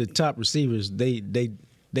look at the top receivers, they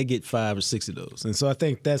get 5 or 6 of those. And so I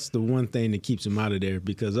think that's the one thing that keeps him out of there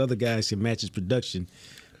because other guys can match his production,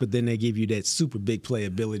 but then they give you that super big play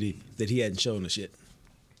ability that he hadn't shown us yet.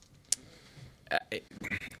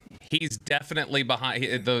 He's definitely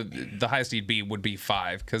behind. The highest he'd be would be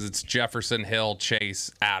 5 because it's Jefferson, Hill, Chase,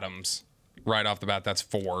 Adams. Right off the bat, that's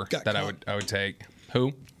 4 that I would take.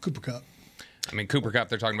 Who? Cooper Kupp. Cooper Kupp.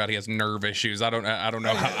 They're talking about he has nerve issues. I don't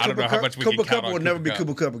know how much we can count on. Cooper Kupp will never be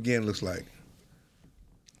Cooper Kupp again. Looks like.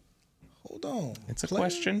 Hold on. It's a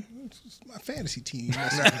question. It's my fantasy team.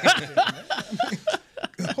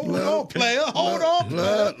 Hold on, player. Hold on.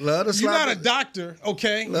 You're not a doctor,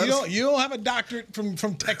 okay? You don't have a doctorate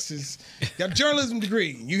from Texas. You got a journalism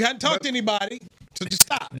degree. You hadn't talked to anybody, so just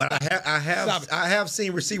stop. But I have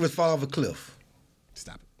seen receivers fall off a cliff.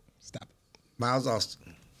 Stop it. Miles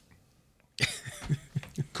Austin.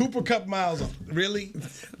 Cooper Kupp, Miles Austin. Really?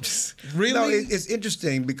 Really? No, it's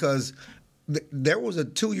interesting because there was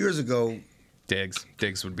 2 years ago.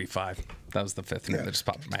 Diggs would be 5. That was the 5th name that just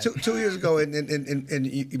popped in my head. 2 years ago,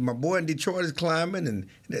 and my boy in Detroit is climbing, and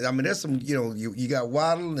there's some, you got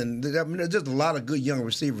Waddle, and there's just a lot of good young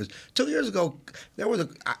receivers. 2 years ago,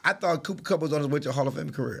 I thought Cooper Kupp was on his way to a Hall of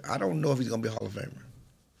Fame career. I don't know if he's going to be a Hall of Famer.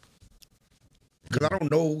 Because I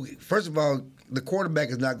don't know. First of all, the quarterback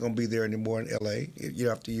is not going to be there anymore in L.A.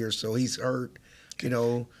 year after year, so he's hurt.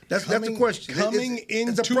 That's the question. Coming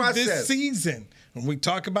into process. This season, when we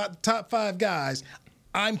talk about the top 5 guys,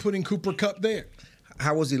 I'm putting Cooper Kupp there.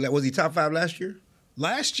 How was he? Was he top 5 last year?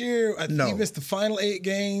 Last year, No. he missed the final 8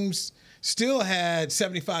 games. Still had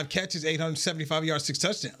 75 catches, 875 yards, 6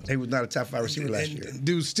 touchdowns. He was not a top 5 receiver last year.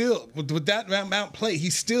 Dude, still with that amount play, he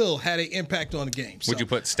still had an impact on the game. Would you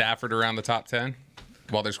put Stafford around the top 10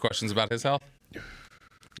 while there's questions about his health?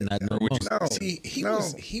 Not no Or would more. you- No, See, he no.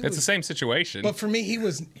 was. It's the same situation. But for me,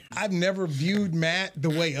 I've never viewed Matt the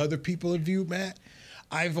way other people have viewed Matt.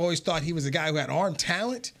 I've always thought he was a guy who had arm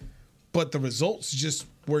talent, but the results just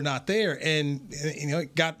were not there. And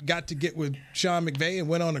got to get with Sean McVay and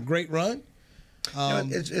went on a great run.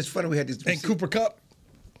 It's funny we had this. And Cooper Kupp.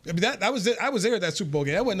 I mean, that was it. I was there at that Super Bowl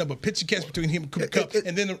game. That wasn't nothing but pitch and catch between him and Cooper Kupp.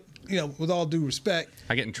 And then, with all due respect,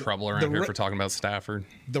 I get in trouble around here for talking about Stafford.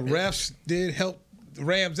 the refs did help the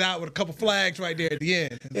Rams out with a couple flags right there at the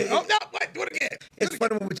end. Oh no! What? Do it again. It's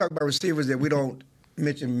funny when we talk about receivers that we don't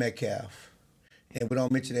mention Metcalf and we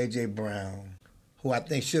don't mention A.J. Brown, who I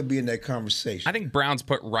think should be in that conversation. I think Brown's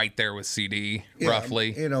put right there with CD,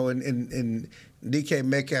 roughly. And DK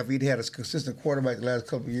Metcalf, he'd had a consistent quarterback the last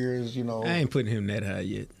couple of years, I ain't putting him that high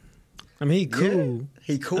yet. I mean, he cool. Yeah,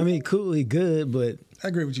 he cool. I mean, cool. He good, but I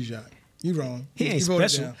agree with you, John. You wrong. he ain't You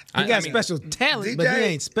voted special. down. He got special talent, but he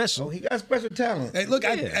ain't special. Oh, he got special talent. Hey, look,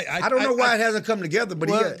 Yeah. I don't know why it hasn't come together, but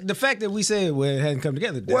Well, the fact that we said it hadn't come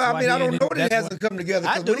together. That's I why mean, I he don't ain't know in- that it that's hasn't why- come together.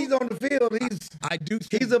 I Because when do. he's on the field, I do.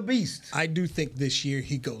 Think, he's a beast. I do think this year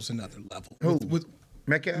he goes another level. Who? With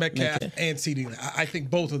Metcalf and CD. I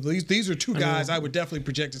think both of these are two guys I would definitely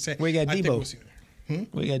project to say. We got I think Debo. we'll see them.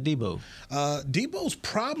 We got Debo. Debo's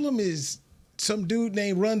problem is some dude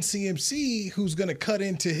named Run CMC who's going to cut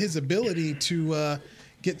into his ability to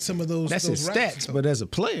get some of those. That's those his reps. stats, but as a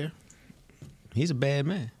player, he's a bad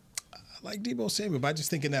man. Like Debo Samuel, but I just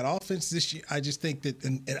think in that offense this year, I just think that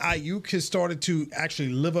and Ayuk has started to actually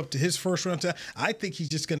live up to his first run time. I think he's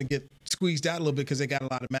just going to get squeezed out a little bit because they got a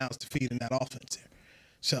lot of mouths to feed in that offense there.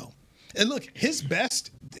 So, and look, his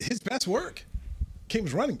best work came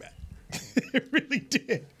as running back. It really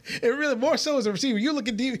did. It really more so as a receiver. You look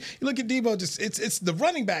at Debo. Just it's the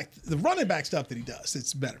running back stuff that he does.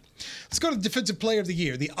 It's better. Let's go to Defensive Player of the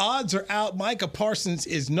Year. The odds are out. Micah Parsons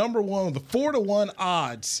is number 1 with the 4-1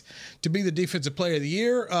 odds to be the Defensive Player of the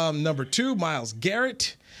Year. Number 2, Myles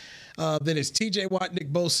Garrett. Then it's T.J. Watt,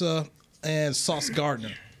 Nick Bosa, and Sauce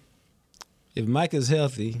Gardner. If Micah's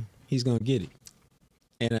healthy, he's gonna get it,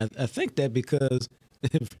 and I think that because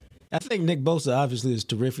I think Nick Bosa obviously is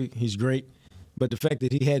terrific. He's great. But the fact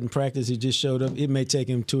that he hadn't practiced, he just showed up, it may take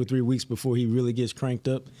him 2 or 3 weeks before he really gets cranked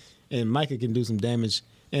up. And Micah can do some damage.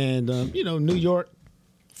 And, New York,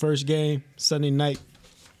 first game, Sunday night,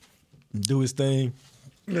 do his thing.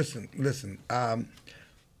 Listen.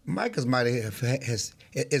 Micah's has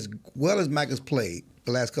as well as Micah's played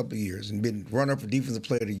the last couple of years and been runner for Defensive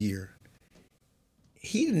Player of the Year.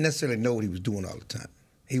 He didn't necessarily know what he was doing all the time.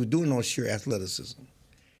 He was doing it on sheer athleticism.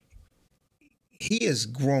 He has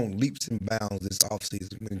grown leaps and bounds this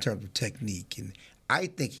offseason in terms of technique, and I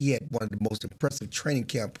think he had one of the most impressive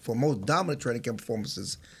most dominant training camp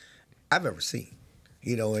performances I've ever seen.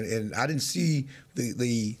 And I didn't see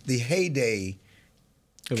the heyday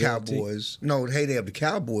Cowboys, the heyday of the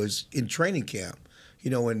Cowboys in training camp,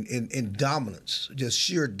 in dominance, just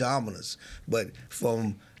sheer dominance. But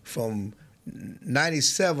from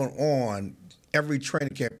 97 on, every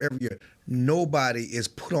training camp, every year, nobody is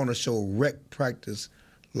put on a show rec practice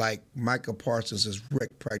like Micah Parsons is rec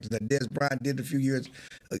practice. Now, Des Bryant did a few years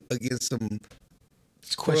against some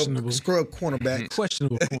scrub cornerback.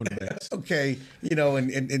 Questionable cornerbacks. Okay,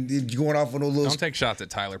 and going off on those little. Don't take shots at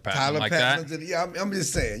Tyler Patton like that. Yeah, I'm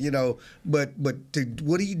just saying, but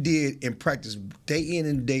what he did in practice day in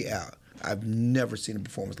and day out, I've never seen a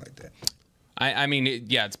performance like that. I mean,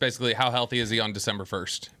 it's basically how healthy is he on December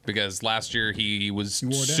 1st? Because last year he was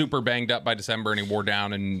super banged up by December and he wore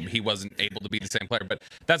down and he wasn't able to be the same player. But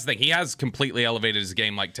that's the thing. He has completely elevated his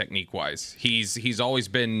game, like technique-wise. He's always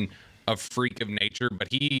been a freak of nature, but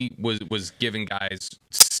he was giving guys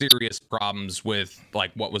serious problems with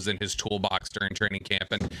like what was in his toolbox during training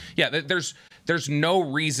camp. And there's no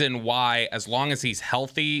reason why, as long as he's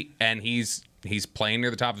healthy and he's playing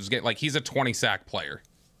near the top of his game, like he's a 20-sack player.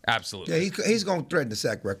 Absolutely. Yeah, he's going to threaten the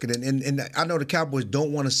sack record, and I know the Cowboys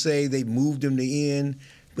don't want to say they moved him to end,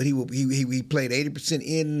 but he played 80%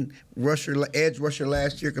 in edge rusher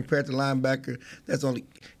last year compared to linebacker. That's only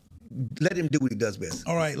let him do what he does best.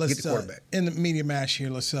 All right, let's get the quarterback. In the media mash here.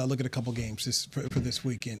 Let's look at a couple games for this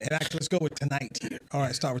weekend, and actually let's go with tonight here. All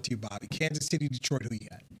right, start with you, Bobby. Kansas City, Detroit. Who you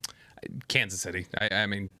got? Kansas City. I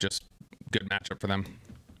mean, just good matchup for them.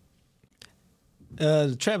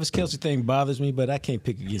 The Travis Kelce thing bothers me, but I can't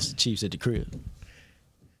pick against the Chiefs at the crib.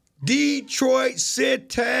 Detroit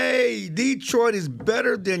City. Detroit is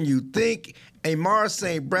better than you think. Amar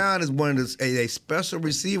St. Brown is one of a special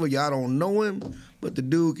receiver. Y'all don't know him, but the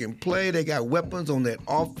dude can play. They got weapons on that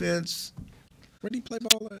offense. Where did he play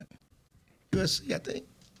ball at? USC, I think.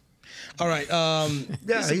 All right. Yeah,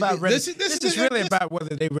 this is really about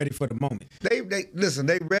whether they're ready for the moment. They listen.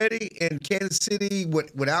 They ready in Kansas City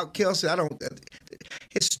without Kelsey.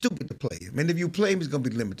 It's stupid to play him. And if you play him, he's going to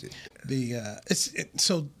be limited.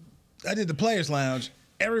 So I did the Players Lounge.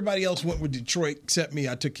 Everybody else went with Detroit except me.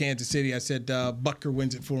 I took Kansas City. I said Butker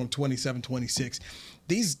wins it for him 27-26.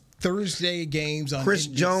 These Thursday games on Chris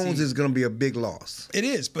NBC, Jones is going to be a big loss. It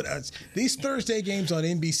is, but these Thursday games on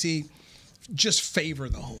NBC just favor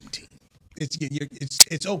the home team.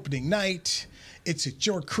 It's opening night. It's at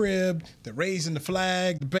your crib. They're raising the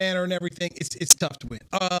flag, the banner, and everything. It's tough to win.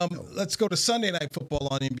 Let's go to Sunday Night Football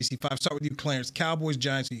on NBC5. Start with you, Clarence. Cowboys,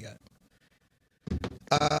 Giants. Who you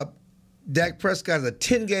got? Dak Prescott has a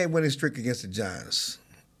 10-game winning streak against the Giants.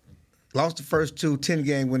 Lost the first 2,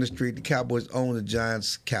 10-game winning streak. The Cowboys own the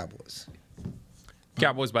Giants. Cowboys.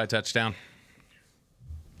 Cowboys by a touchdown.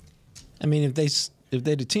 I mean, if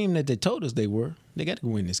they're the team that they told us they were, they got to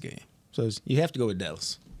win this game. So you have to go with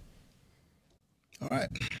Dallas. All right.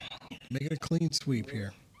 Make it a clean sweep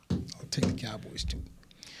here. I'll take the Cowboys, too.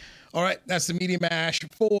 All right. That's the Media Mash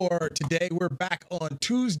for today. We're back on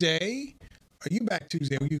Tuesday. Are you back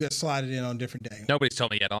Tuesday or you got slotted in on a different day? Nobody's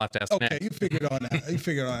told me yet. I'll have to ask Okay, Nick. you figured on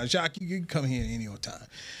that. Jacques, you can come here any old time.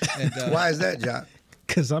 And, why is that, Jacques?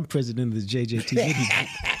 Because I'm president of the JJTV.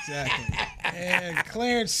 Exactly. And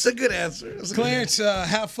Clarence. It's a good answer. Clarence,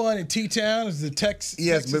 have fun in T-Town. Is the Texas.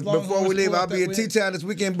 Yes, but before we leave, I'll be in T-Town this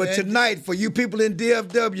weekend. But tonight, for you people in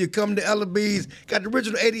DFW, come to Ella B's. Got the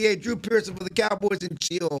original 88 Drew Pearson for the Cowboys and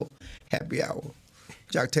Chill happy hour.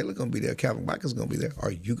 Jock Taylor going to be there. Calvin Michael's going to be there.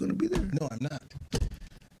 Are you going to be there? No, I'm not.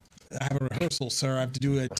 I have a rehearsal, sir. I have to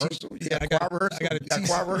do a rehearsal. I got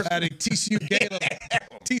a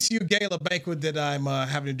TCU Gala banquet that I'm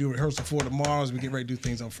having to do rehearsal for tomorrow as we get ready to do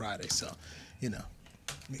things on Friday. So, we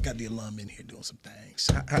got the alum in here doing some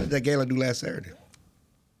things. How did that Gala do last Saturday?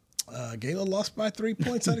 Gala lost by 3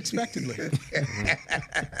 points unexpectedly.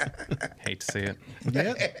 Hate to see it.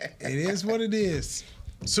 Yeah, it is what it is.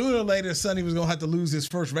 Sooner or later, Sonny was going to have to lose his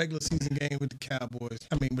first regular season game with the Cowboys.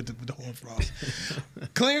 With the Horned Frogs.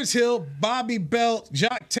 Clarence Hill, Bobby Belt,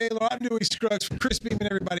 Jock Taylor, I'm Dewey Scruggs for Chris Beam and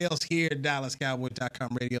everybody else here at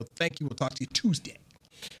DallasCowboys.com radio. Thank you. We'll talk to you Tuesday.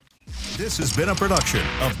 This has been a production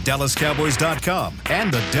of DallasCowboys.com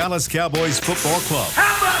and the Dallas Cowboys Football Club.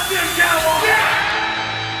 How about this, Cowboys? Yeah!